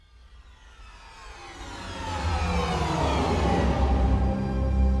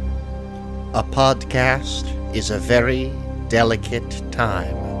A podcast is a very delicate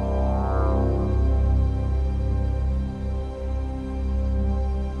time.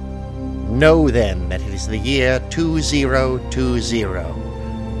 Know then that it is the year 2020,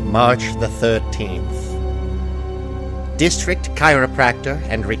 March the 13th. District chiropractor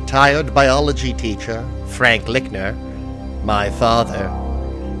and retired biology teacher Frank Lickner, my father,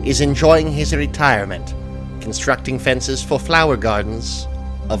 is enjoying his retirement, constructing fences for flower gardens,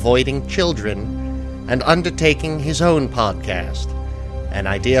 avoiding children, and undertaking his own podcast, an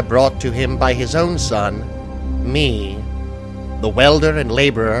idea brought to him by his own son, me, the welder and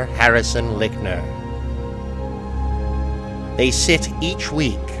laborer Harrison Lickner. They sit each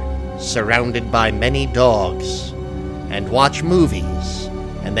week, surrounded by many dogs, and watch movies,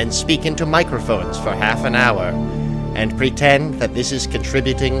 and then speak into microphones for half an hour, and pretend that this is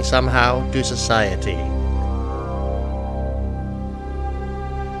contributing somehow to society.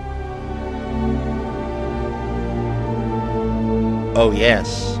 Oh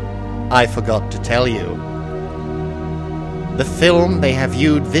yes, I forgot to tell you. The film they have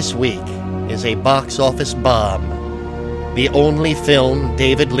viewed this week is a box office bomb, the only film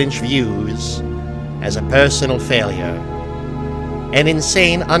David Lynch views as a personal failure, an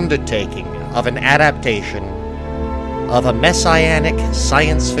insane undertaking of an adaptation of a messianic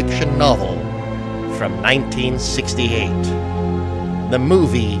science fiction novel from 1968. The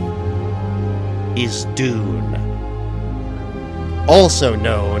movie is Dune, also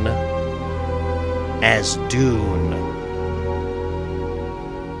known as Dune.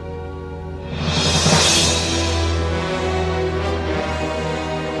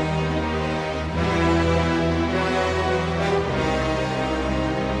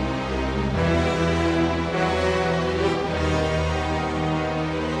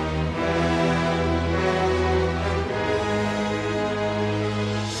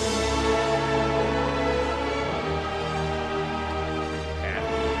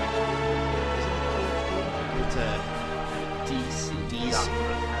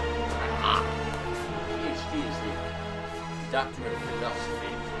 Doctor of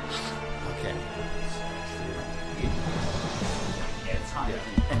Philosophy. Okay. Yeah, it's high at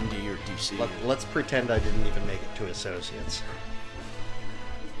the end of your DC. Let's pretend I didn't even make it to associates.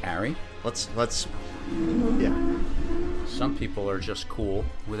 Harry, Let's yeah. some people are just cool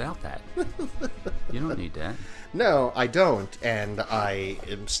without that. You don't need that. No, I don't, and I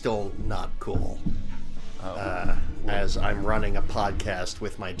am still not cool. As I'm running a podcast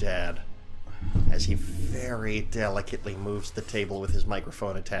with my dad, as he very delicately moves the table with his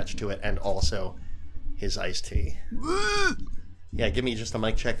microphone attached to it, and also his iced tea. Yeah, give me just a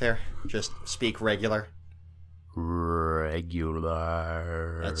mic check there. Just speak regular.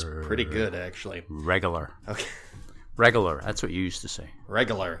 Regular. That's pretty good, actually. Regular. Okay. Regular. That's what you used to say.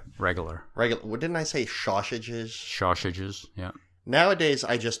 Regular. Regular. What didn't I say? Sausages? Sausages. Yeah. Nowadays,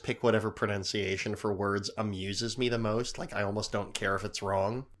 I just pick whatever pronunciation for words amuses me the most. Like, I almost don't care if it's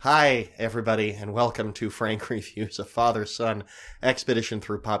wrong. Hi, everybody, and welcome to Frank Reviews, a father-son expedition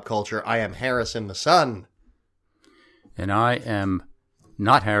through pop culture. I am Harrison the Son. And I am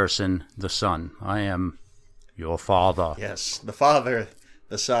not Harrison the son. I am your father. Yes, the Father,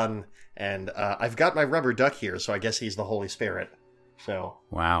 the Son, and I've got my rubber duck here, so I guess he's the Holy Spirit. So,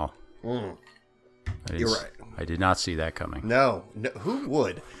 Wow. you're right. I did not see that coming. No, who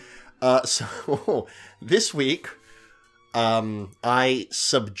would? So, this week, I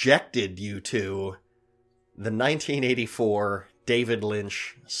subjected you to the 1984 David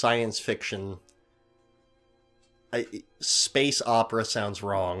Lynch science fiction. Space opera sounds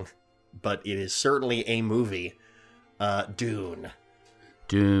wrong, but it is certainly a movie. Dune.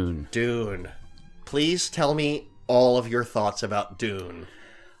 Dune. Please tell me all of your thoughts about Dune.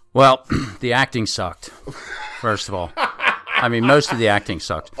 Well, the acting sucked, first of all. I mean, most of the acting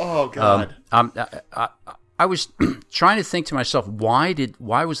sucked. Oh, God. I was trying to think to myself, why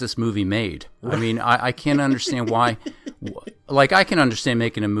was this movie made? I mean, I can't understand why. Like, I can understand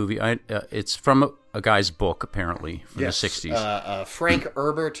making a movie. It's from a guy's book, apparently, from the 60s. Frank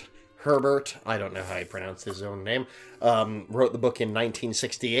Herbert, I don't know how he pronounced his own name, wrote the book in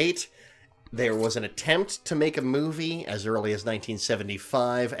 1968. There was an attempt to make a movie as early as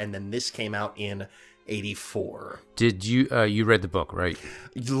 1975, and then this came out in 84. Did you read the book, right?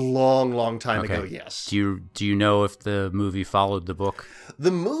 Long time ago, yes. Do you know if the movie followed the book?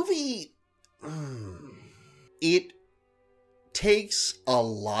 The movie, it takes a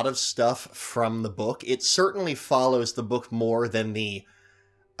lot of stuff from the book. It certainly follows the book more than the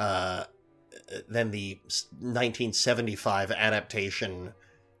 1975 adaptation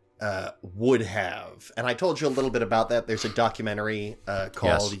would have. And I told you a little bit about that. There's a documentary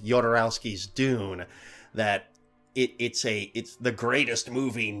called Jodorowsky's Dune that it's the greatest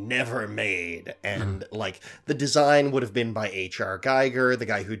movie never made, and like the design would have been by H.R. Geiger, the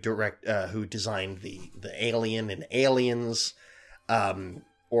guy who designed the Alien and Aliens,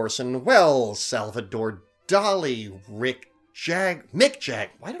 Orson Welles, Salvador Dali, Mick Jagger.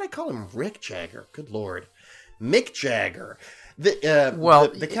 Why did I call him Rick Jagger? Good Lord, Mick Jagger.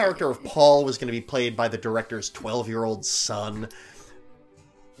 The character of Paul was going to be played by the director's 12-year-old son.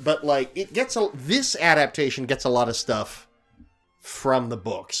 But, like, this adaptation gets a lot of stuff from the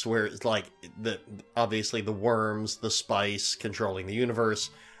books, where it's, like, obviously the worms, the spice, controlling the universe,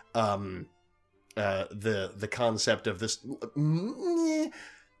 the concept of this...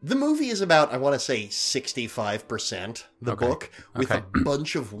 The movie is about, I want to say, 65% the book, with a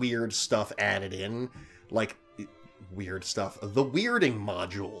bunch of weird stuff added in, like... weird stuff. The weirding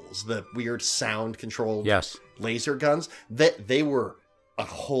modules, the weird sound controlled laser guns, they were a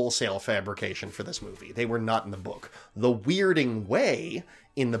wholesale fabrication for this movie. They were not in the book. The weirding way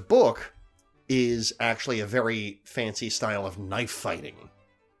in the book is actually a very fancy style of knife fighting,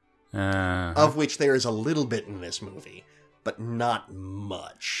 of which there is a little bit in this movie, but not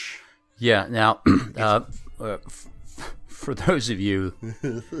much. Yeah. Now, for those of you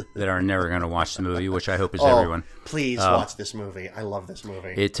that are never going to watch the movie, which I hope is everyone, please watch this movie. I love this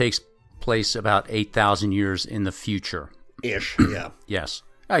movie. It takes place about 8,000 years in the future. Ish, yeah. Yes.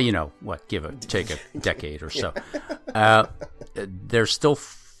 Take a decade or so. They're still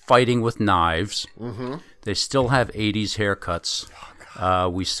fighting with knives. Mm-hmm. They still have 80s haircuts.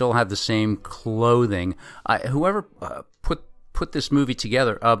 We still have the same clothing. Whoever put this movie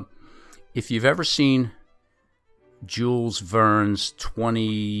together, if you've ever seen Jules Verne's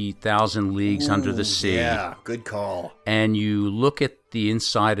 20,000 Leagues Under the Sea. Yeah, good call. And you look at the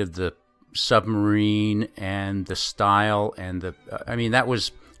inside of the submarine and the style and that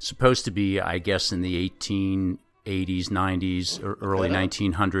was supposed to be, I guess, in the 1880s, 90s, or early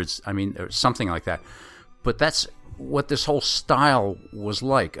 1900s. I mean, something like that. But that's what this whole style was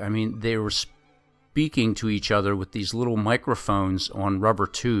like. I mean, they were speaking to each other with these little microphones on rubber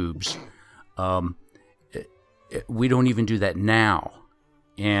tubes. We don't even do that now,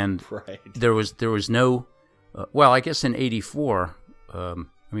 and there was no. I guess in '84,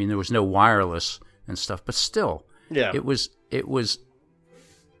 there was no wireless and stuff, but still, it was.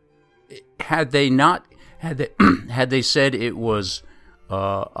 Had they said it was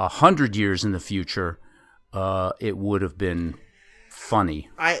 100 years in the future, it would have been funny.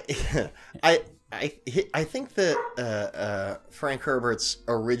 I think that Frank Herbert's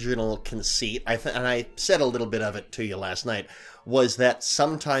original conceit, and I said a little bit of it to you last night, was that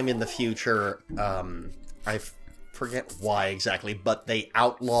sometime in the future, I forget why exactly, but they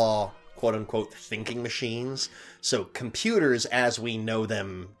outlaw quote-unquote thinking machines. So computers as we know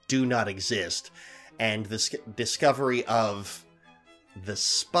them do not exist, and the discovery of the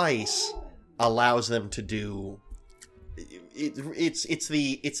spice allows them to do... It's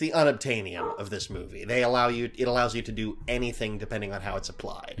the unobtainium of this movie. It allows you to do anything depending on how it's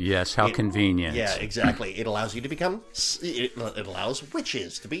applied. Yes, how convenient. Yeah, exactly. It allows you to become. It allows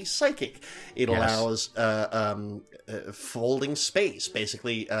witches to be psychic. It allows folding space,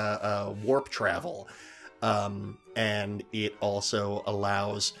 basically warp travel, and it also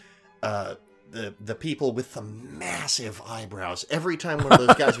allows the people with the massive eyebrows. Every time one of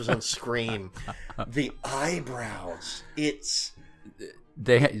those guys was on screen, the eyebrows.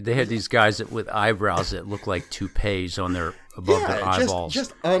 They had these guys with eyebrows that look like toupees on above their eyeballs.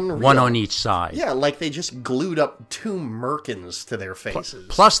 Just unreal. One on each side. Yeah, like they just glued up two merkins to their faces.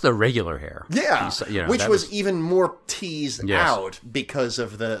 Plus the regular hair. Yeah, which was even more teased out because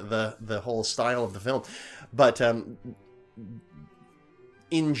of the whole style of the film. But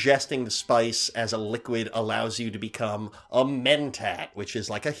ingesting the spice as a liquid allows you to become a mentat, which is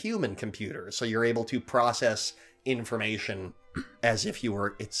like a human computer. So you're able to process information as if you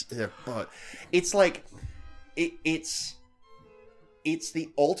were. It's like it's the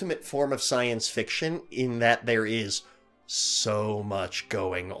ultimate form of science fiction in that there is so much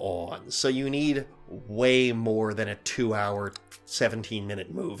going on. So you need way more than a 2-hour,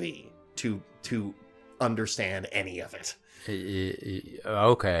 17-minute movie to understand any of it.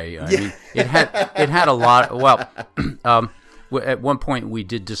 Okay, I mean, it had a lot. Well, at one point we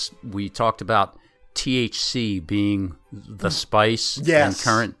talked about THC being the spice in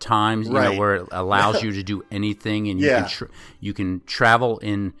current times, where it allows you to do anything, and you can travel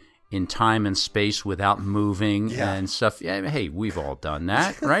in time and space without moving and stuff. Yeah, hey, we've all done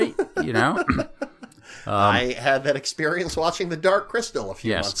that, right? I had that experience watching The Dark Crystal a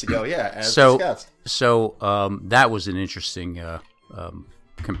few months ago. Yeah, as so, discussed. So that was an interesting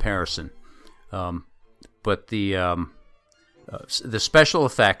comparison. But the special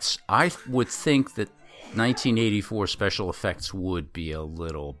effects, I would think that 1984 special effects would be a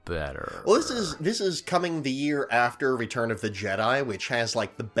little better. Well, this is coming the year after Return of the Jedi, which has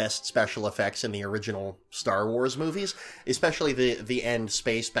like the best special effects in the original Star Wars movies, especially the end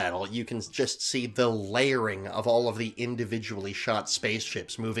space battle. You can just see the layering of all of the individually shot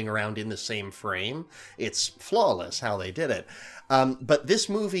spaceships moving around in the same frame. It's flawless how they did it. But this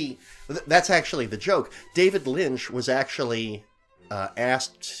movie, that's actually the joke. David Lynch was actually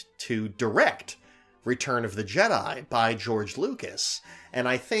asked to direct Return of the Jedi by George Lucas. And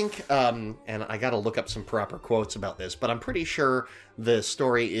I think, and I gotta look up some proper quotes about this, but I'm pretty sure the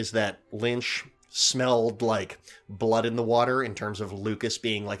story is that Lynch smelled like blood in the water in terms of Lucas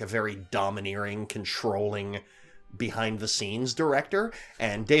being like a very domineering, controlling, behind-the-scenes director,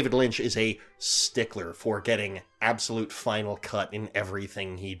 and David Lynch is a stickler for getting absolute final cut in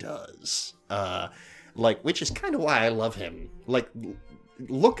everything he does. Which is kind of why I love him. Like,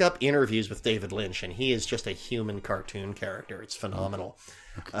 look up interviews with David Lynch, and he is just a human cartoon character. It's phenomenal.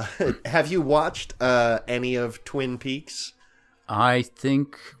 Have you watched any of Twin Peaks? I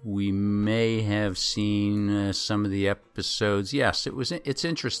think we may have seen some of the episodes. Yes, it's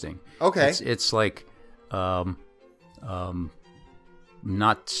interesting. Okay. It's like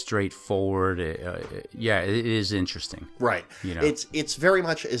not straightforward. Yeah, it is interesting. Right. You know, it's very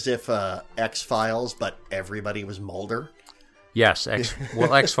much as if X-Files, but everybody was Mulder. Yes,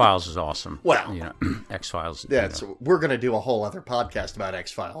 X-Files is awesome. Well, you know, X-Files. Yeah, so we're going to do a whole other podcast about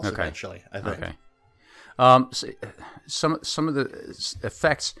X-Files eventually, I think. Okay. Some of the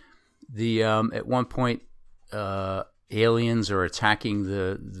effects. At one point, aliens are attacking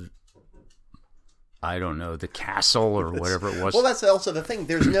the I don't know, the castle or whatever it was. Well, that's also the thing.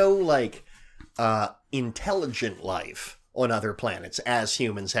 There's no intelligent life on other planets, as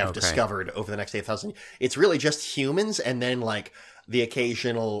humans have discovered over the next 8,000. It's really just humans, and then the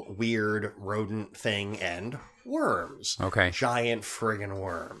occasional weird rodent thing and worms. Okay, giant friggin'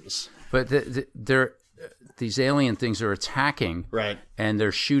 worms. But these alien things are attacking, right? And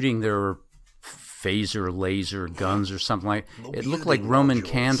they're shooting their phaser laser guns or something like. It looked like Roman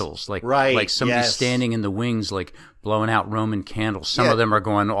candles, like somebody standing in the wings, like blowing out Roman candles. Some of them are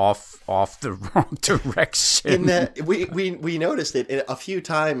going off the wrong direction. We noticed it a few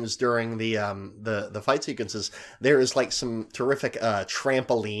times during the fight sequences. There is some terrific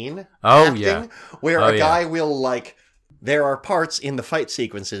trampoline acting where a guy will there are parts in the fight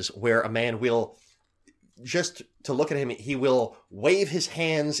sequences where a man will, just to look at him, he will wave his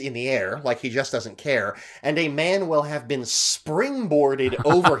hands in the air like he just doesn't care, and a man will have been springboarded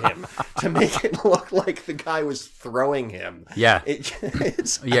over him to make it look like the guy was throwing him. Yeah, it's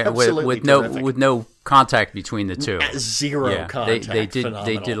absolutely terrific. with no contact between the two. Zero contact. They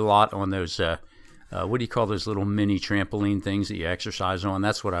did a lot on those. What do you call those little mini trampoline things that you exercise on?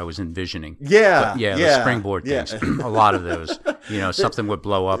 That's what I was envisioning. The springboard things. A lot of those. Something would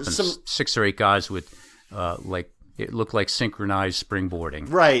blow up, and 6 or 8 guys would. It looked like synchronized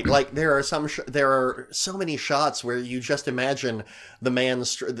springboarding. Right, there are so many shots where you just imagine the man,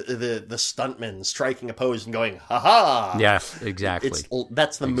 the stuntman striking a pose and going, "Ha ha!" Yeah, exactly.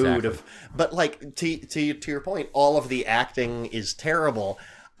 That's the mood of. But to your point, all of the acting is terrible.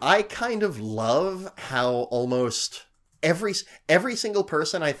 I kind of love how almost every single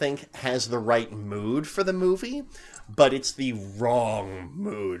person, I think, has the right mood for the movie, but it's the wrong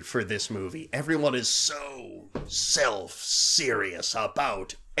mood for this movie. Everyone is so self-serious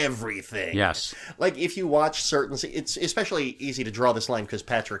about everything. Yes. If you watch certain... It's especially easy to draw this line because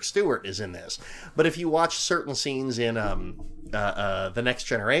Patrick Stewart is in this. But if you watch certain scenes in The Next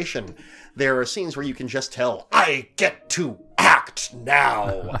Generation, there are scenes where you can just tell, I get to act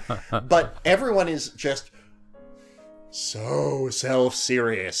now. But everyone is just so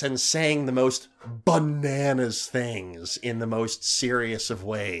self-serious and saying the most bananas things in the most serious of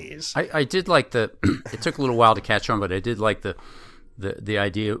ways. I did like it took a little while to catch on, but I did like the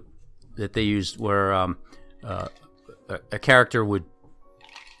idea that they used where a character would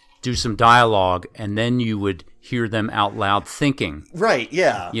do some dialogue and then you would hear them out loud thinking. Right,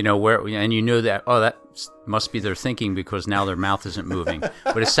 yeah. That must be their thinking because now their mouth isn't moving.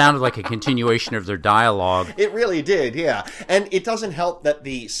 But it sounded like a continuation of their dialogue. It really did, yeah. And it doesn't help that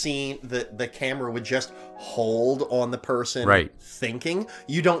the scene, the camera would just hold on the person thinking.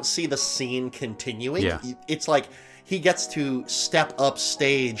 You don't see the scene continuing. Yeah. It's like he gets to step up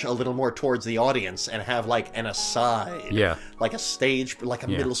stage a little more towards the audience and have an aside. Yeah. Like a stage, like a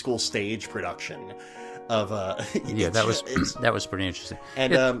middle school stage production. of Yeah, that was pretty interesting.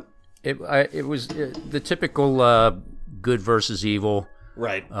 And it was the typical good versus evil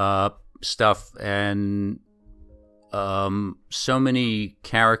right. Stuff, and so many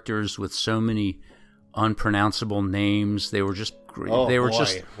characters with so many unpronounceable names. They were just well,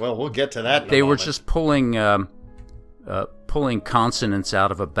 we'll get to that in they a were moment. just pulling consonants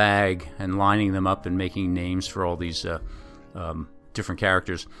out of a bag and lining them up and making names for all these different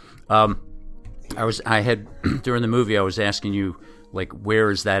characters. I had during the movie I was asking you, like, where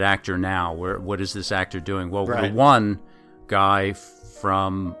is that actor now? What is this actor doing? Well, right. The one guy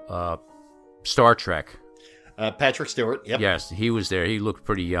from Star Trek. Patrick Stewart. Yep. Yes, he was there. He looked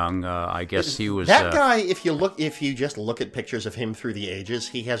pretty young. I guess he was that guy. If you just look at pictures of him through the ages,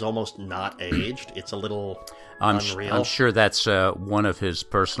 he has almost not aged. It's a little unreal. I'm sure that's one of his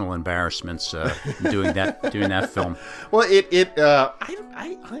personal embarrassments doing that film. Well,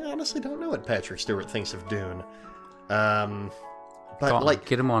 I honestly don't know what Patrick Stewart thinks of Dune. But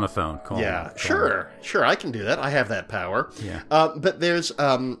get him on a phone. Call him. Sure, I can do that. I have that power. Yeah. But there's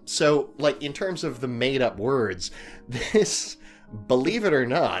so like in terms of the made up words, this, believe it or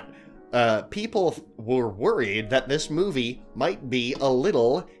not, people were worried that this movie might be a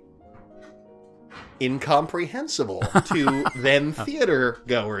little incomprehensible to them theater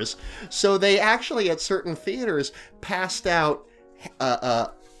goers. So they actually at certain theaters passed out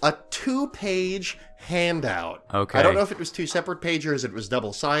a 2-page handout. Okay. I don't know if it was 2 separate pages, it was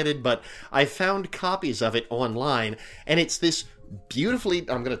double-sided, but I found copies of it online, and it's this beautifully...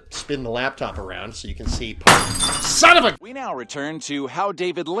 I'm going to spin the laptop around so you can see... Son of a... We now return to How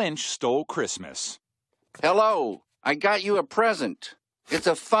David Lynch Stole Christmas. Hello, I got you a present. It's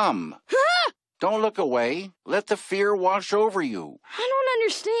a thumb. Don't look away. Let the fear wash over you. I don't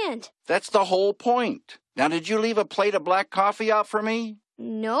understand. That's the whole point. Now, did you leave a plate of black coffee out for me?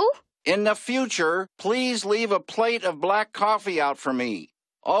 No? In the future, please leave a plate of black coffee out for me.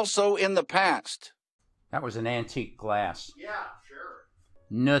 Also in the past. That was an antique glass. Yeah, sure.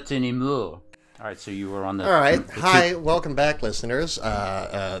 Not anymore. All right, so you were on the... All right. Hi, welcome back, listeners.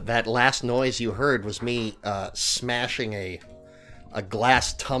 That last noise you heard was me smashing a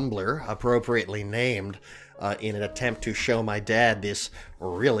glass tumbler, appropriately named, in an attempt to show my dad this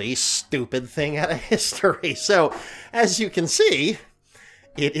really stupid thing out of history. So, as you can see...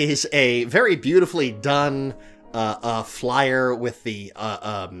 It is a very beautifully done flyer with the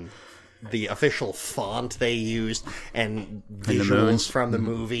official font they used and visuals from the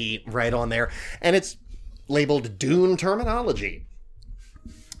movie right on there. And it's labeled Dune Terminology.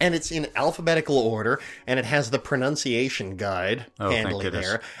 And it's in alphabetical order, and it has the pronunciation guide handling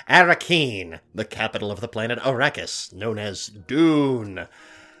there. Arrakeen, the capital of the planet Arrakis, known as Dune.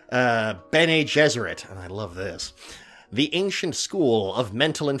 Bene Gesserit, and I love this. The ancient school of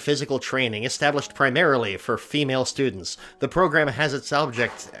mental and physical training established primarily for female students. The program has its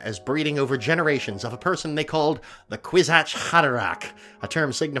object as breeding over generations of a person they called the Kwisatz Haderach, a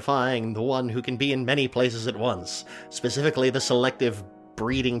term signifying the one who can be in many places at once. Specifically, the selective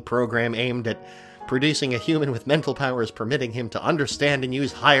breeding program aimed at producing a human with mental powers permitting him to understand and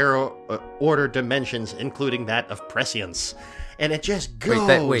use higher order dimensions, including that of prescience. And it just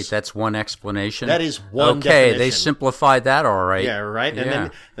goes... Wait, that's one explanation? That is one definition. definition. They simplified that all right. Yeah, right?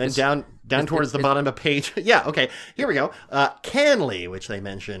 And then down towards the bottom of page... Yeah, okay, here we go. Canley, which they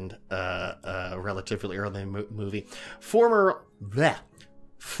mentioned relatively early in the movie.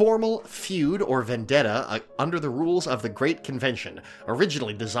 Formal feud or vendetta under the rules of the Great Convention,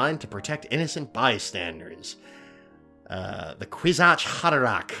 originally designed to protect innocent bystanders. The Kwisatz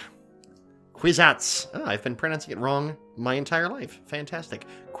Haderach. Kwisatz. Oh, I've been pronouncing it wrong my entire life. Fantastic.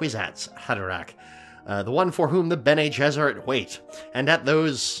 Kwisatz Haderach. The one for whom the Bene Gesserit wait, and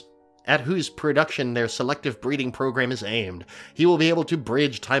at whose production their selective breeding program is aimed. He will be able to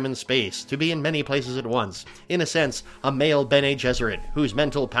bridge time and space, to be in many places at once. In a sense, a male Bene Gesserit, whose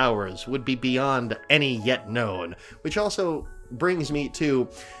mental powers would be beyond any yet known. Which also brings me to,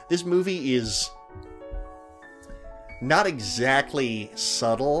 this movie is not exactly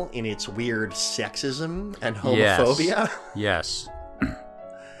subtle in its weird sexism and homophobia. Yes.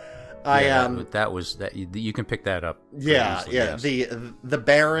 You can pick that up. Yeah, easily, yeah. Yes. The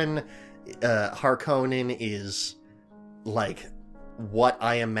Baron Harkonnen is like what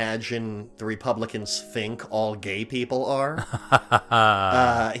I imagine the Republicans think all gay people are.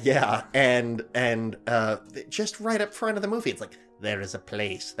 Yeah, and just right up front of the movie, it's like, there is a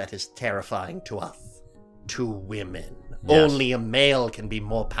place that is terrifying to us. To women. Yes. Only a male can be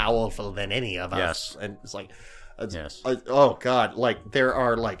more powerful than any of us. Yes. And it's like, yes. Oh God, like there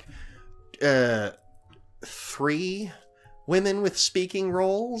are like 3 women with speaking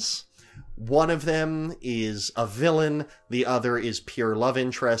roles. one of them is a villain, the other is pure love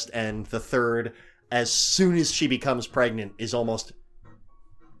interest, and the third, as soon as she becomes pregnant, is almost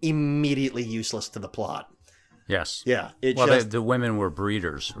immediately useless to the plot. Yes. Yeah. The women were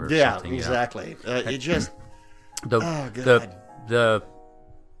breeders or something. Exactly. It just... The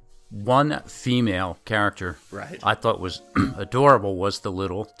one female character right. I thought was adorable was the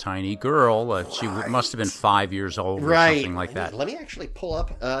little tiny girl. She must have been 5 years old or something like that. Let me actually pull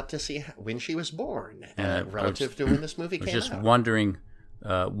up to see when she was born relative to when this movie came out. I was just wondering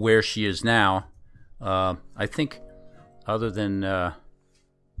where she is now. I think other than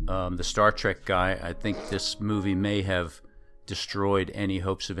the Star Trek guy, I think this movie may have destroyed any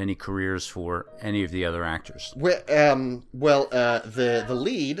hopes of any careers for any of the other actors. Well, the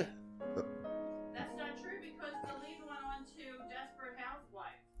lead... That's not true because the lead went on to Desperate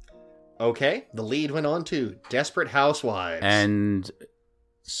Housewives. Okay, the lead went on to Desperate Housewives. And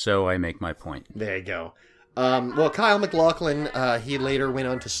so I make my point. There you go. Well, Kyle MacLachlan, he later went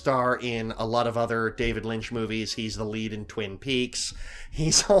on to star in a lot of other David Lynch movies. He's the lead in Twin Peaks.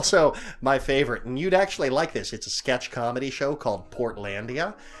 He's also my favorite, and you'd actually like this. It's a sketch comedy show called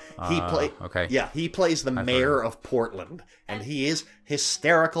Portlandia. He plays the mayor of Portland, and he is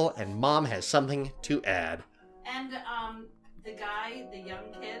hysterical, and Mom has something to add. And the guy, the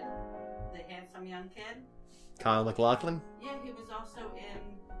young kid, the handsome young kid. Kyle MacLachlan? Yeah, he was also in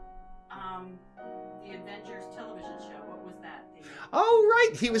the Avengers television show. What was that? Oh,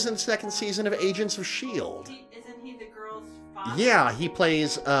 right. He was in the second season of Agents of S.H.I.E.L.D. Isn't he the girl's father? Yeah, he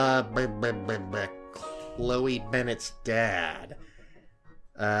plays Chloe Bennett's dad.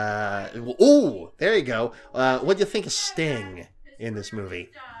 There you go. What do you think of Sting in this movie?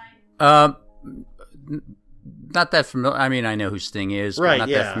 Not that familiar. I mean, I know who Sting is. Right, not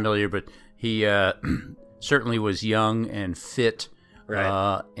that familiar, but he certainly was young and fit.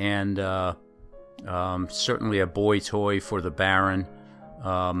 Right. And certainly a boy toy for the Baron.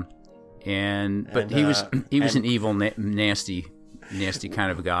 But he was an evil, nasty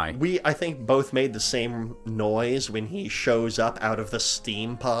kind of a guy. We, I think, both made the same noise when he shows up out of the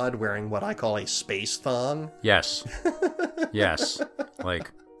steam pod wearing what I call a space thong. Yes. Yes.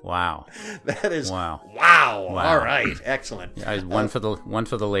 Like, wow. That is wow. All right, excellent. One for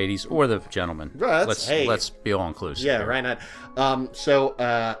the ladies or the gentlemen. Let's be all inclusive. Yeah, right. So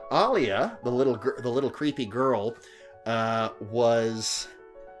Alia, the little creepy girl, was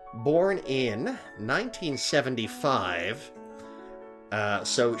born in 1975.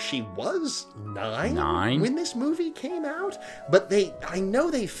 So she was 9 when this movie came out, but I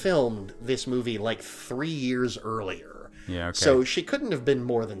know they filmed this movie like 3 years earlier. Yeah, okay. So she couldn't have been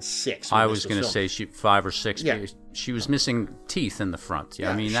more than 6. I was going to say 5 or 6. Yeah. She was missing teeth in the front.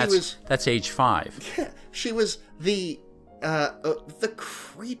 Yeah, I mean that's age 5. Yeah, she was the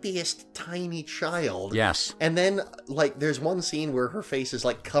creepiest tiny child. Yes. And then there's one scene where her face is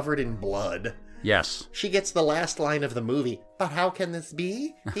covered in blood. Yes. She gets the last line of the movie, "But how can this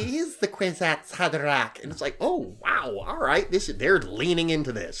be? He is the Kwisatz Haderach." And it's like, oh, wow, all right, they're leaning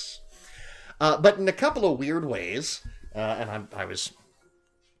into this. But in a couple of weird ways, and I was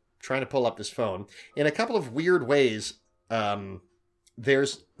trying to pull up this phone, in a couple of weird ways,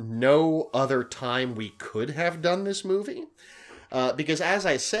 there's no other time we could have done this movie. Because as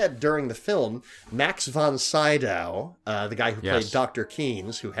I said during the film, Max von Sydow, the guy who played Dr.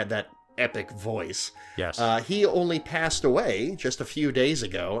 Keynes, who had that epic voice. Yes. He only passed away just a few days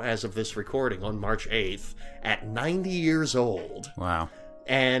ago, as of this recording, on March 8th, at 90 years old. Wow.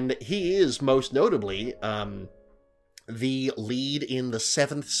 And he is, most notably, the lead in The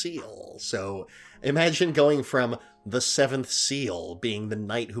Seventh Seal. So imagine going from The Seventh Seal, being the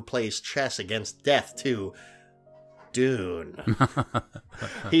knight who plays chess against death, to Dune.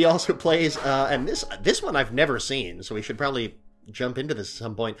 He also plays, and this one I've never seen, so we should probably jump into this at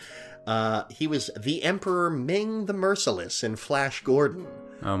some point. He was the Emperor Ming the Merciless in Flash Gordon.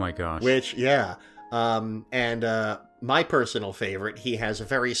 Oh my gosh. Which, yeah. And my personal favorite, he has a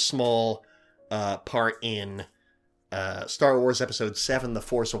very small part in Star Wars Episode 7, The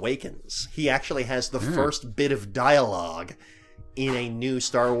Force Awakens. He actually has the first bit of dialogue in a new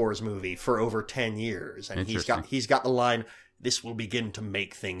Star Wars movie for over 10 years. And he's got the line, "This will begin to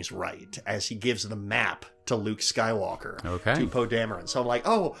make things right," as he gives the map to Luke Skywalker, to Poe Dameron. So I'm like,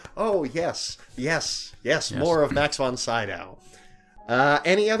 oh, yes, more of Max von Sydow.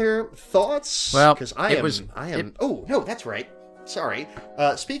 Any other thoughts? Well, because oh, no, that's right. Sorry.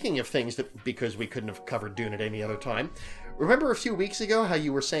 Speaking of things because we couldn't have covered Dune at any other time, remember a few weeks ago how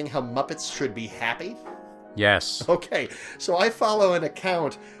you were saying how Muppets should be happy? Yes. Okay, so I follow an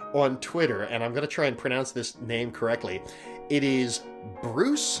account on Twitter, and I'm going to try and pronounce this name correctly. It is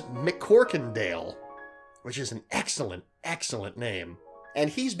Bruce McCorkindale, which is an excellent, excellent name. And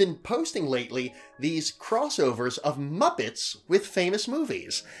he's been posting lately these crossovers of Muppets with famous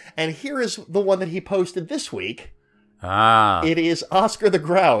movies. And here is the one that he posted this week. It is Oscar the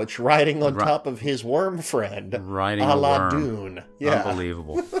Grouch riding on top of his worm friend, riding a a la worm. Dune. Yeah.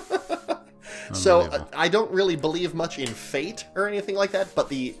 Unbelievable. So I don't really believe much in fate or anything like that, but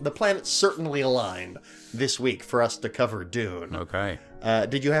the planets certainly aligned this week for us to cover Dune. Okay.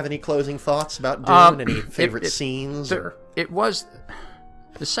 Did you have any closing thoughts about Dune? Any favorite scenes? It was...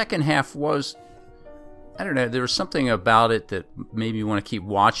 The second half was... I don't know, there was something about it that made me want to keep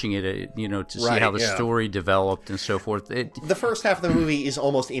watching it, to see how the story developed and so forth. The first half of the movie is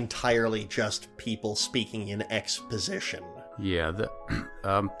almost entirely just people speaking in exposition. Yeah,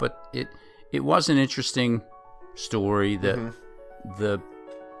 but it was an interesting story. The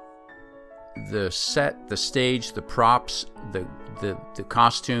set, the stage, the props, the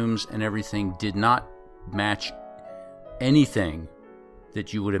costumes and everything did not match anything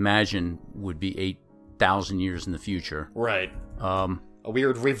that you would imagine would be 8,000 years in the future. Right. A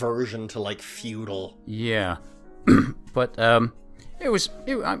weird reversion to like feudal. Yeah. But it was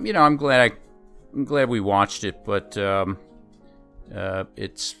I'm glad we watched it, but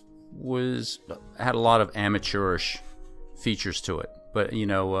it had a lot of amateurish features to it. But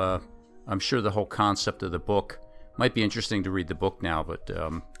I'm sure the whole concept of the book might be interesting to read the book now, but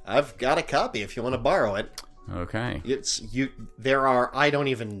I've got a copy if you want to borrow it. Okay. There are, I don't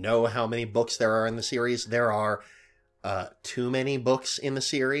even know how many books there are in the series. There are too many books in the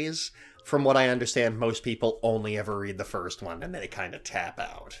series. From what I understand, most people only ever read the first one and then they kind of tap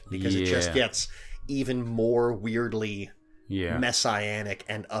out because it just gets even more weirdly messianic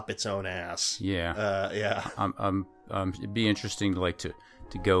and up its own ass. Yeah. It'd be interesting to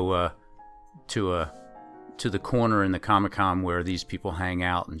go to the corner in the Comic-Con where these people hang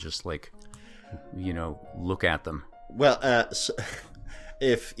out and just look at them. Well, so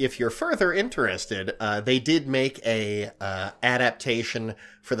if you're further interested, they did make a adaptation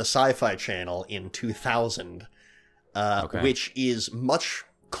for the Sci-Fi Channel in 2000, which is much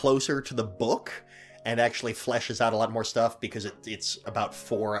closer to the book and actually fleshes out a lot more stuff because it's about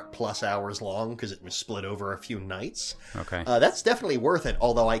 4+ hours long because it was split over a few nights. Okay. That's definitely worth it,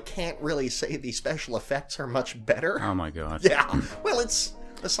 although I can't really say the special effects are much better. Oh my god. Yeah. Well, it's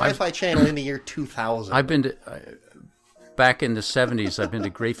the Sci-Fi Channel in the year 2000. I've been to back in the 70s. I've been to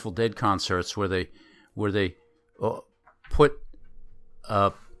Grateful Dead concerts where they put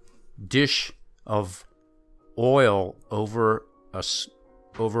a dish of oil over a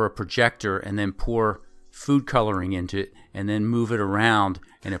projector and then pour food coloring into it and then move it around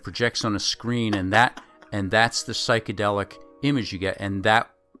and it projects on a screen and that's the psychedelic image you get, and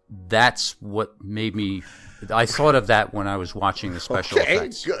that's what made me. I thought of that when I was watching the special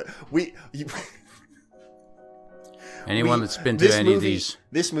effects. Good. Anyone that's been to any of these...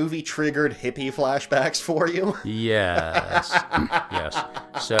 This movie triggered hippie flashbacks for you? Yes. Yes.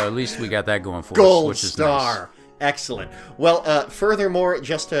 So at least we got that going for Gold us, which is star. nice. Excellent. Well, furthermore,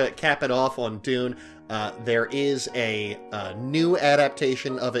 just to cap it off on Dune, there is a new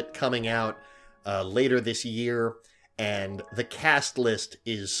adaptation of it coming out later this year, and the cast list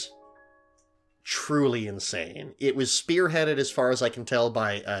is truly insane. It was spearheaded, as far as I can tell,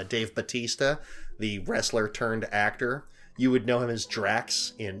 by Dave Bautista, the wrestler turned actor. You would know him as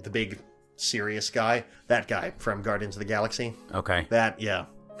Drax in the big serious guy. That guy from Guardians of the Galaxy. Okay. That, yeah.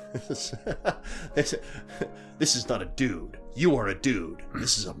 This is not a dude. You are a dude.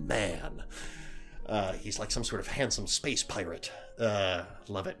 This is a man. He's like some sort of handsome space pirate.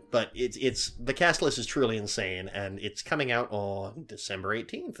 Love it. But it's the cast list is truly insane, and it's coming out on December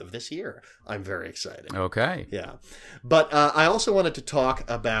 18th of this year. I'm very excited. Okay. Yeah. But I also wanted to talk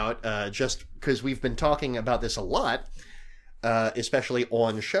about, just because we've been talking about this a lot, especially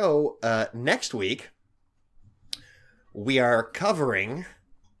on show, next week, we are covering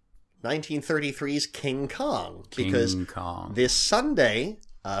 1933's King Kong. Because King Kong. This Sunday,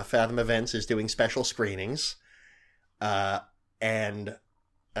 Fathom Events is doing special screenings, and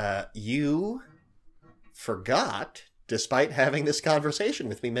you forgot, despite having this conversation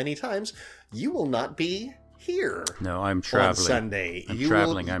with me many times, you will not be here. No, I'm traveling. On Sunday. I'm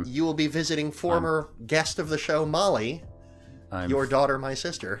traveling. You will be visiting former guest of the show, Molly, your daughter, my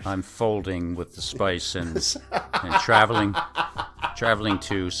sister. I'm folding with the spice and traveling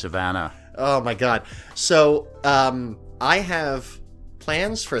to Savannah. Oh my God. So, I have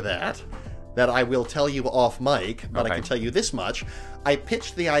plans for that I will tell you off mic, but Okay. I can tell you this much. I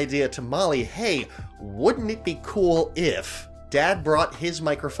pitched the idea to Molly, hey, wouldn't it be cool if Dad brought his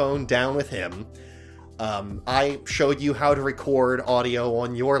microphone down with him. I showed you how to record audio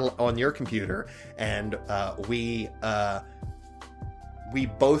on your computer, and we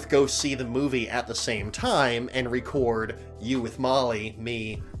both go see the movie at the same time and record, you with Molly,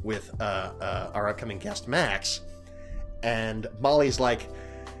 me with our upcoming guest Max. And Molly's like,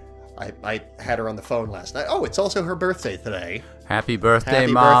 I had her on the phone last night. Oh, it's also her birthday today. Happy birthday,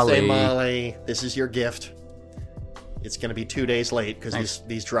 Happy Molly. birthday, Molly. This is your gift. It's going to be 2 days late because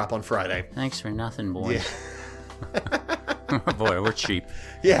these drop on Friday. Thanks for nothing, boy. Yeah. Boy, we're cheap.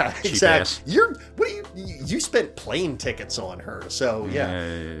 Yeah, Cheap exactly. ass. You spent plane tickets on her, so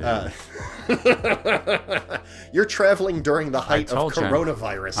yeah. You're traveling during the height of told you,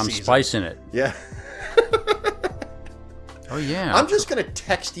 coronavirus I'm season. spicing it. Yeah. Oh, yeah. I'm just gonna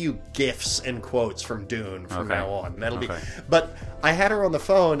text you gifs and quotes from Dune from Okay. now on. That'll be. Okay. But I had her on the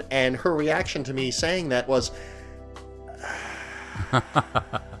phone, and her reaction to me saying that was,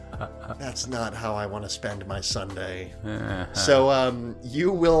 "That's not how I want to spend my Sunday." So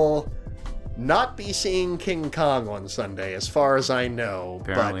you will not be seeing King Kong on Sunday, as far as I know.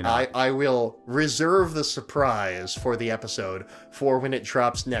 Apparently but not. I will reserve the surprise for the episode for when it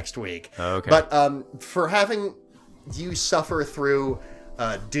drops next week. Okay. But for having you suffer through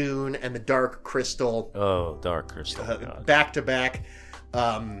Dune and the Dark Crystal Oh, Dark Crystal. back to back,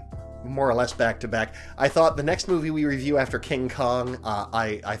 more or less back to back, I thought the next movie we review after King Kong,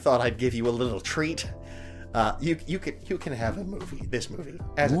 I thought I'd give you a little treat. You can have this movie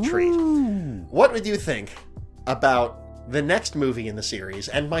as a treat. What would you think about the next movie in the series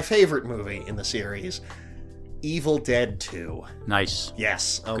and my favorite movie in the series, Evil Dead 2? Nice.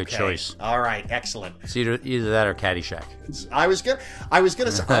 Yes. Okay. Good choice. All right. Excellent. It's either that or Caddyshack. I was gonna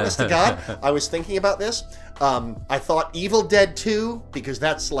say, honest to God, I was thinking about this. I thought Evil Dead 2, because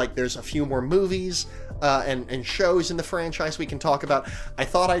that's like, there's a few more movies and shows in the franchise we can talk about. I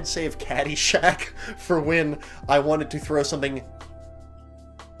thought I'd save Caddyshack for when I wanted to throw something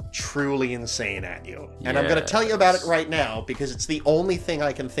truly insane at you. And I'm going to tell you about it right now, because it's the only thing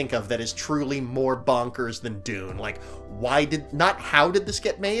I can think of that is truly more bonkers than Dune. Like, how did this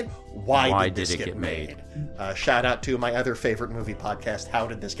get made? Why did this get made? Shout out to my other favorite movie podcast, How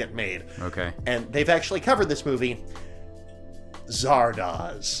Did This Get Made? Okay. And they've actually covered this movie,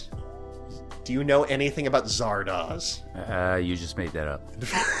 Zardoz. Do you know anything about Zardoz? You just made that up.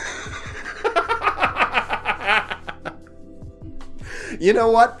 You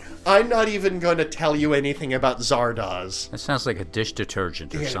know what? I'm not even going to tell you anything about Zardoz. That sounds like a dish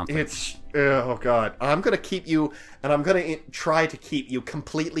detergent or something. Oh God. I'm going to keep you, and I'm going to try to keep you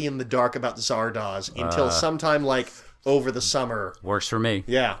completely in the dark about Zardoz until sometime like over the summer. Works for me.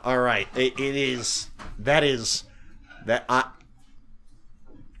 Yeah, all right. It's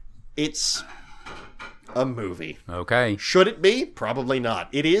a movie. Okay. Should it be? Probably not.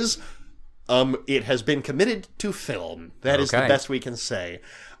 It is. It has been committed to film. That is the Okay. best we can say.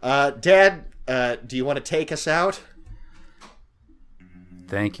 Dad, do you want to take us out?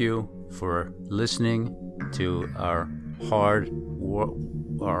 Thank you for listening to our hard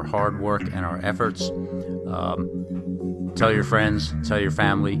work and our efforts. Tell your friends, tell your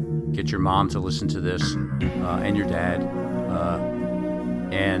family, get your mom to listen to this, and your dad,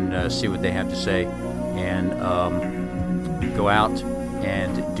 and see what they have to say, and go out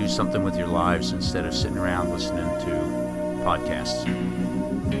and do something with your lives instead of sitting around listening to podcasts.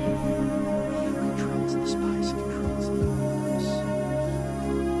 Controls the spice, controls the universe.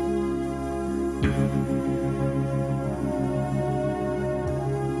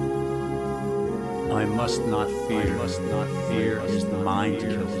 I must not fear. Fear is the mind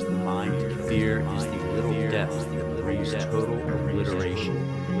killer. Fear is the little death that brings total obliteration.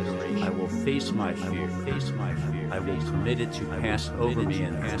 I will face my fear. I will permit it to pass over me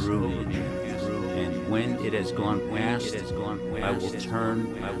and through me. And when it has gone past, I will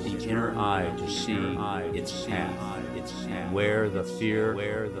turn the inner eye to see its path. Where the fear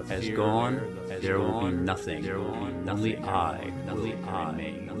has gone, there will be nothing. Only I.